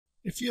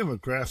If you have a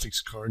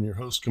graphics card in your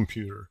host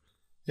computer,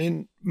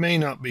 it may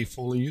not be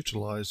fully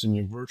utilized in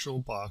your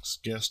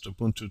VirtualBox Guest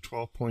Ubuntu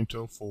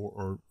 12.04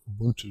 or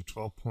Ubuntu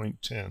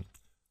 12.10.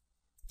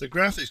 The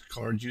graphics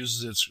card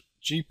uses its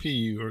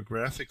GPU or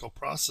graphical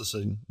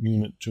processing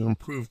unit to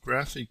improve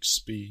graphics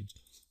speed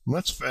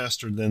much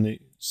faster than the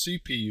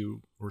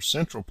CPU or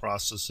central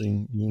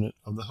processing unit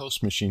of the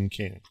host machine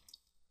can.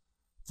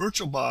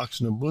 VirtualBox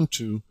and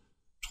Ubuntu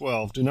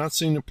 12 do not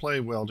seem to play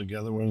well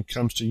together when it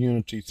comes to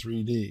Unity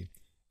 3D,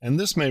 and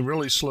this may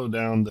really slow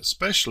down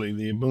especially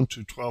the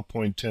Ubuntu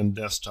 12.10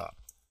 desktop.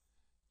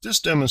 This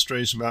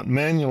demonstrates about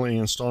manually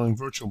installing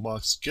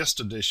VirtualBox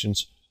Guest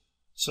Additions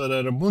so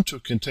that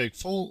Ubuntu can take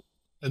full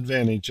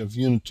advantage of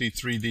Unity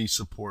 3D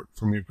support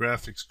from your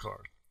graphics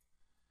card.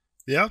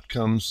 The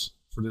outcomes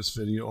for this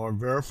video are: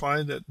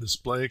 verify that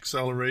display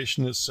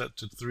acceleration is set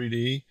to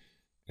 3D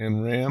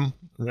and RAM,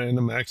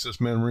 random access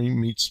memory,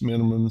 meets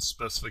minimum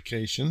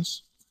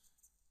specifications.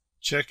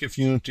 Check if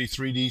Unity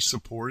 3D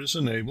support is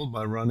enabled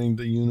by running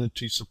the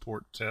Unity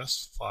support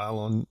test file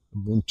on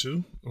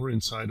Ubuntu or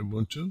inside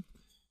Ubuntu.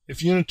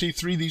 If Unity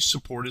 3D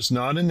support is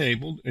not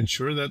enabled,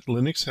 ensure that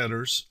Linux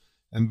headers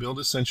and build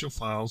essential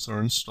files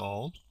are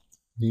installed.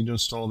 You need to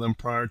install them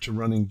prior to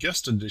running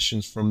guest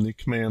additions from the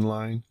command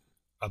line.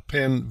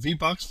 Append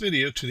VBox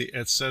video to the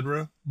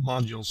etc.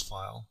 modules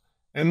file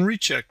and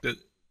recheck that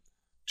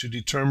to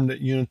determine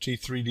that Unity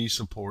 3D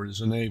support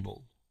is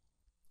enabled.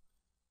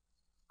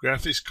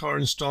 Graphics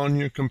card installed on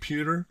your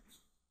computer.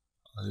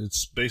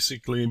 It's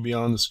basically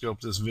beyond the scope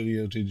of this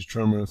video to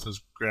determine if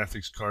this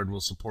graphics card will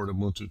support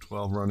Ubuntu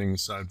 12 running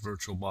inside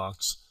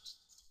VirtualBox,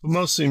 but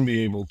most seem to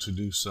be able to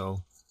do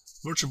so.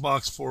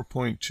 VirtualBox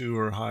 4.2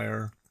 or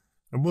higher,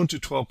 Ubuntu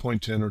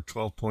 12.10 or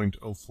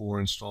 12.04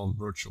 installed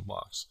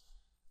VirtualBox.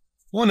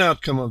 One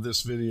outcome of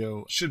this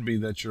video should be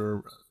that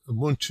your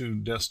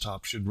Ubuntu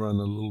desktop should run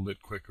a little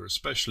bit quicker,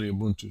 especially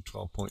Ubuntu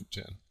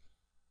 12.10.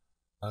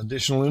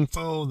 Additional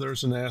info,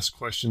 there's an Ask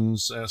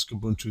Questions,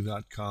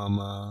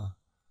 askubuntu.com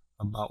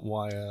about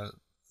why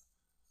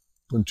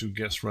Ubuntu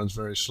Guest runs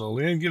very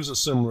slowly, and it gives a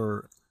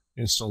similar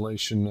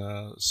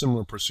installation,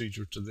 similar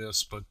procedure to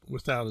this, but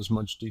without as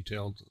much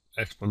detailed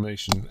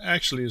explanation.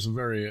 Actually, it's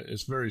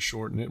very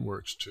short and it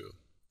works too.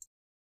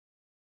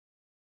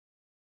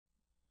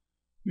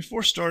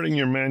 Before starting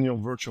your manual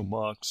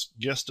VirtualBox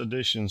Guest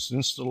Additions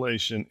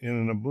installation in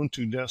an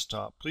Ubuntu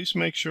desktop, please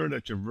make sure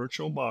that your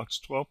VirtualBox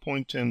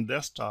 12.10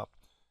 desktop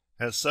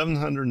has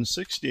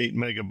 768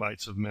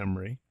 megabytes of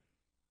memory,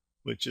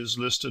 which is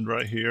listed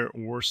right here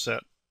or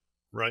set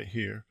right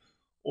here,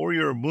 or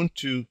your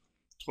Ubuntu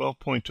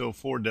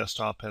 12.04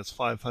 desktop has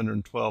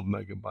 512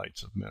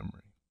 megabytes of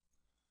memory.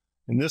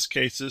 In this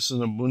case, this is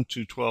an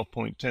Ubuntu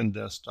 12.10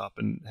 desktop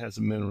and has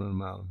a minimum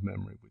amount of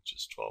memory, which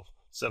is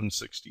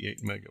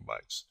 768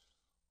 megabytes.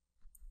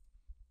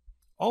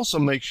 Also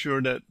make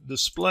sure that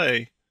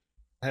display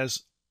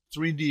has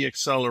 3D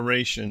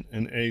acceleration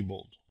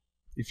enabled.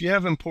 If you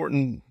have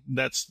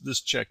that's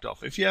this checked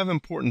off. If you have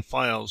important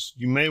files,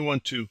 you may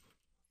want to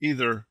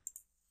either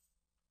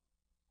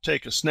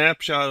take a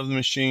snapshot of the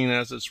machine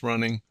as it's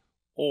running,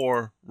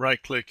 or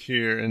right-click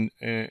here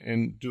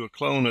and do a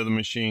clone of the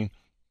machine.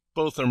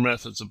 Both are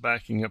methods of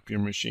backing up your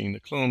machine. The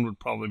clone would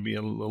probably be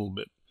a little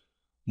bit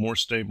more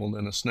stable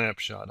than a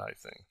snapshot, I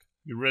think.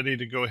 You ready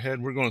to go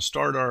ahead? We're going to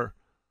start our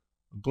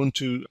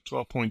Ubuntu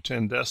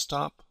 12.10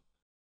 desktop.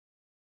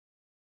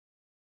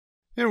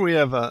 Here we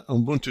have a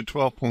Ubuntu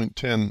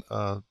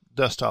 12.10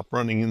 desktop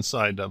running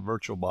inside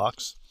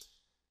VirtualBox.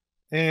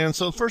 And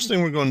so the first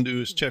thing we're going to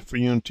do is check for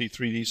Unity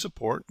 3D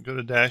support. Go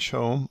to Dash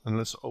Home and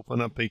let's open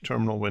up a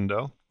terminal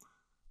window.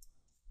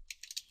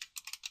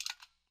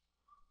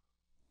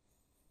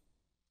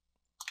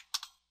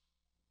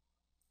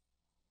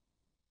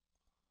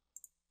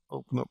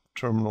 Open up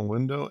terminal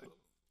window.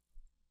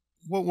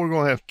 What we're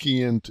going to have to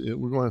key into,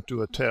 we're going to have to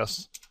do a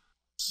test.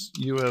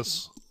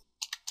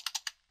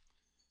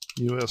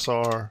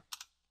 USR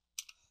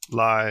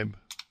lib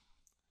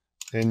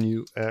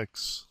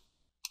NUX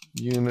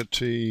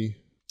Unity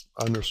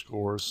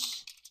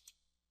 _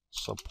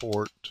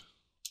 support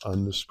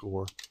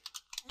 _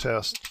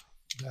 test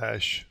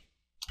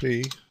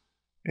 -p.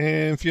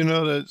 And if you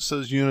know that it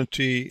says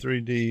Unity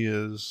 3D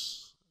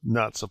is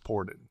not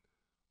supported.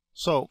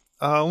 So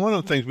one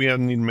of the things we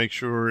need to make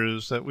sure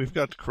is that we've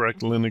got the correct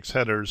Linux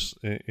headers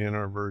in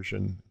our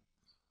version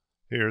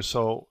here.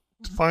 So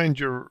to find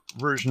your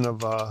version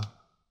of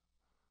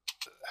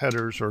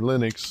headers or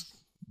Linux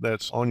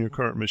that's on your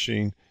current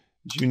machine,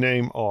 you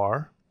name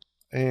R.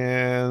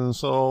 And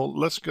so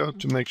let's go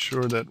to make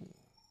sure that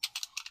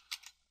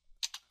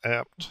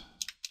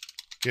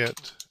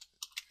apt-get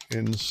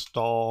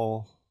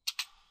install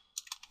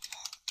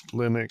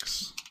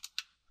Linux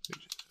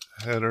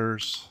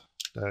headers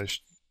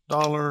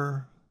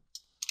 $,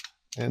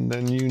 and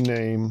then you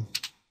name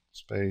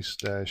space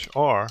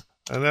 -r,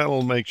 and that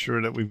will make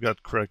sure that we've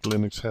got correct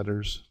Linux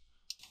headers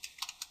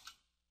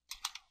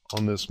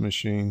on this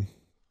machine.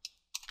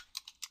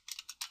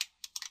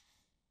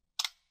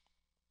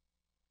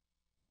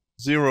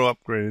 0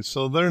 upgraded,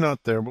 so they're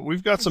not there. But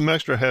we've got some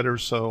extra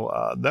headers,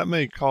 so that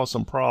may cause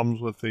some problems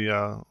with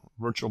the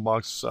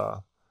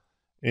VirtualBox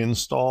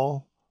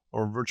install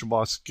or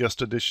VirtualBox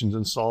Guest Additions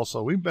install,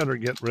 so we better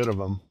get rid of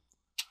them.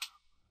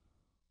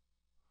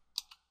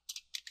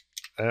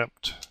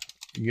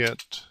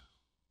 apt-get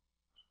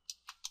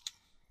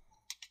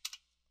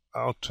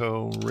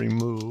auto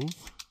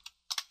remove,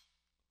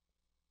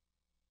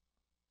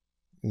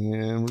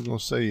 and we're going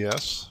to say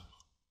yes.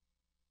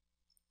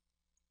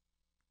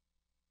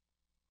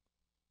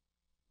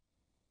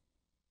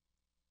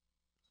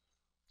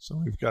 So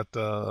we've got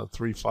the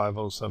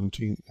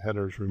 35017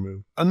 headers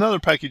removed. Another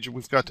package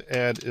we've got to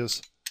add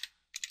is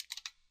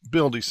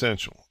build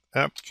essential.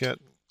 apt-get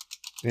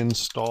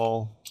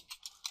install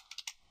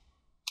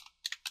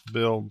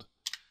build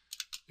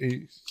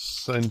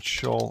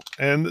essential.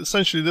 And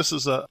essentially this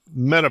is a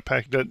meta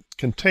package that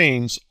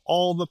contains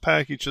all the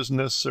packages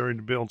necessary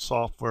to build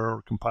software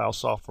or compile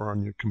software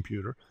on your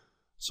computer.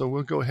 So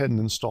we'll go ahead and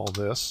install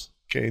this.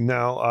 Okay,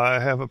 now I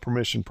have a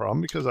permission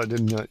problem because I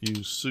did not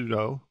use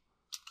sudo.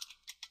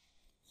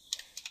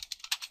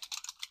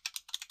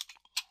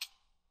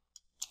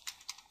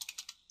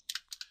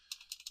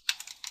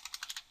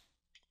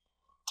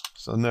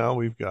 So now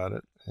we've got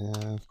it,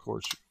 and of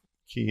course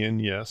key in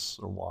yes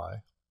or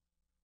Y.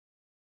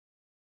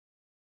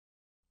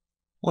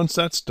 Once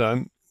that's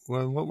done,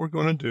 well, what we're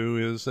going to do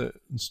is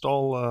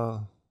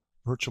install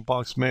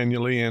VirtualBox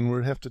manually, and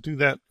we'll have to do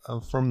that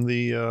from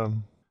the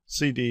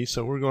CD.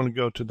 So we're going to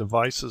go to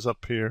Devices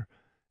up here,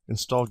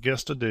 install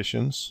Guest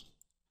Additions,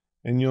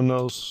 and you'll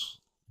notice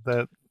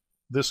that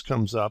this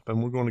comes up,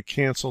 and we're going to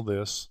cancel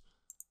this.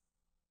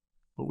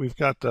 But we've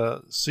got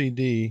the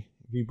CD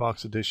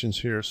VBox Additions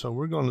here, so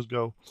we're going to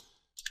go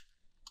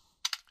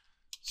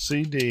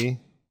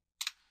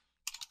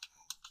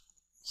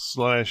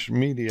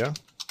CD/media,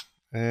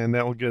 and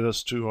that will get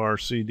us to our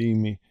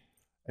CD.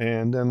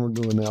 And then we're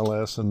doing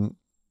ls, and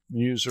the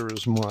user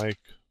is Mike,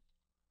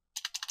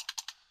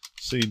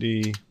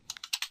 CD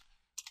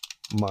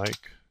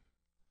Mike,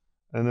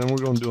 and then we're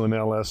going to do an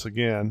ls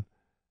again.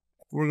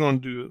 We're going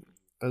to do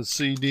a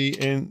CD,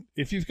 and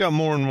if you've got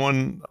more than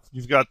one,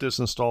 you've got this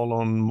installed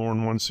on more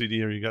than one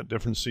CD, or you got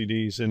different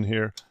CDs in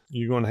here,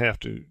 you're going to have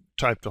to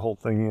type the whole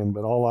thing in.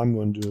 But all I'm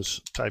going to do is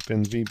type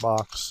in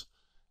VBox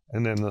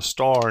and then the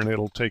star, and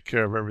it'll take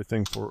care of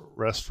everything for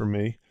rest for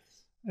me.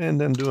 And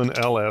then do an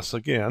ls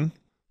again.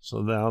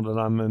 So now that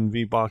I'm in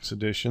VBox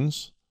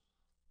Additions,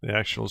 the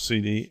actual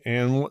CD,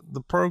 and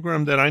the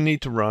program that I need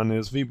to run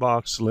is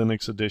VBox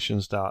Linux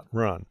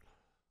Additions.run.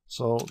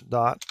 So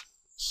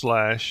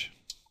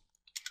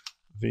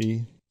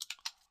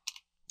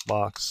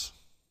 /VBox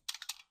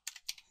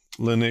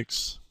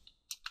Linux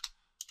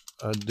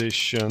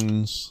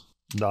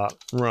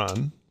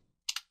Additions.run.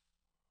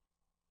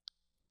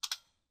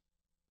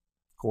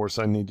 Of course,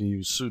 I need to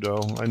use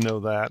sudo. I know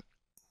that.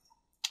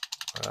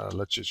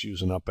 Let's just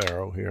use an up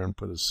arrow here and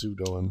put a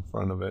sudo in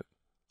front of it.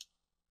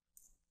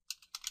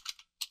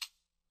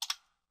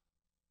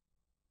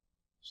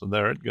 So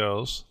there it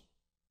goes.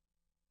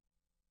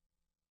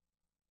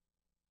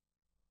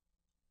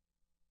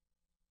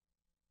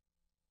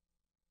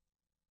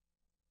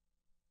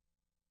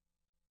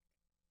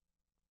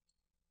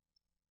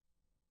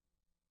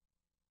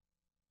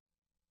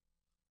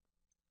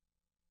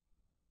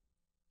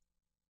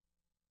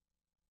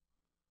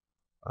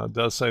 It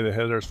does say the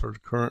headers for the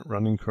current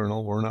running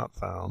kernel were not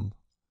found.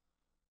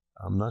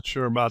 I'm not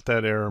sure about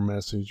that error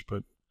message,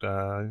 but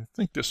I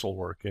think this will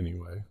work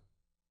anyway.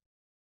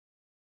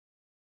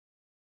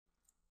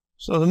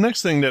 So the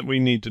next thing that we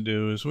need to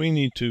do is we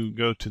need to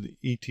go to the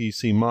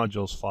etc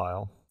modules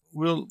file.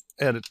 We'll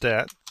edit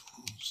that.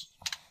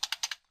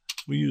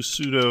 We use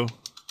sudo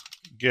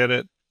get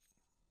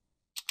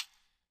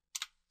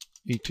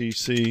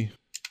etc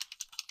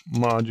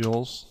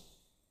modules.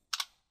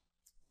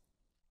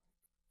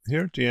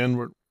 Here at the end,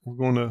 we're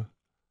going to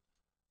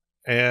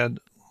add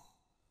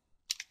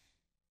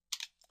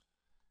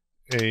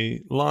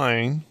a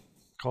line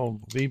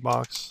called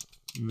VBox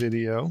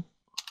video.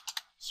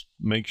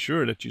 Make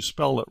sure that you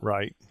spell it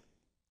right,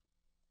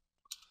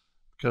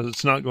 because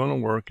it's not going to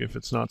work if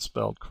it's not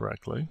spelled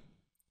correctly.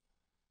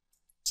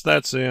 Once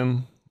that's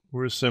in,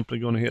 we're simply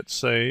going to hit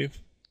save,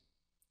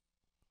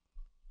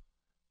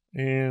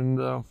 and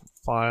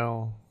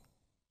file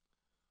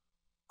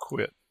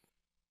quit.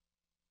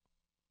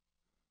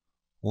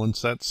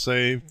 Once that's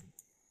saved,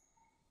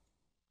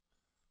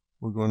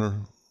 we're going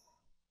to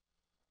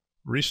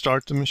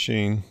restart the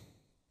machine.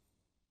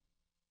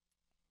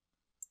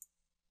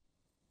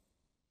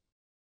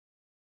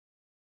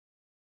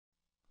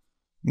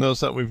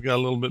 Notice that we've got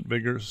a little bit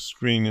bigger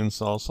screen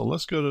install, so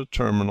let's go to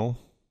terminal,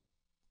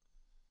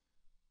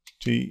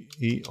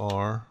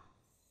 TER,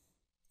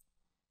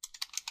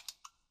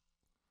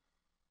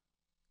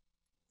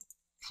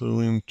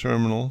 including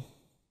terminal.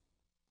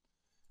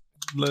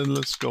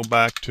 Let's go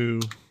back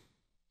to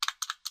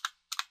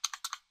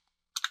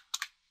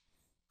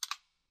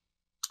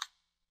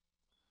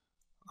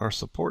our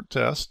support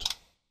test,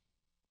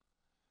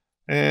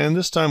 and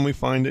this time we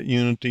find that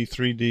Unity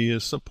 3D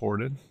is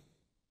supported.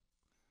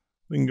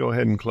 We can go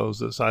ahead and close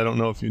this. I don't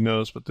know if you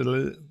noticed, but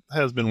it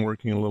has been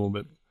working a little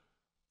bit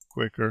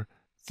quicker.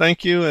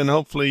 Thank you, and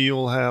hopefully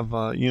you'll have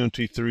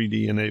Unity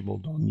 3D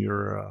enabled on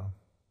your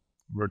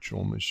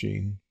virtual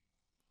machine.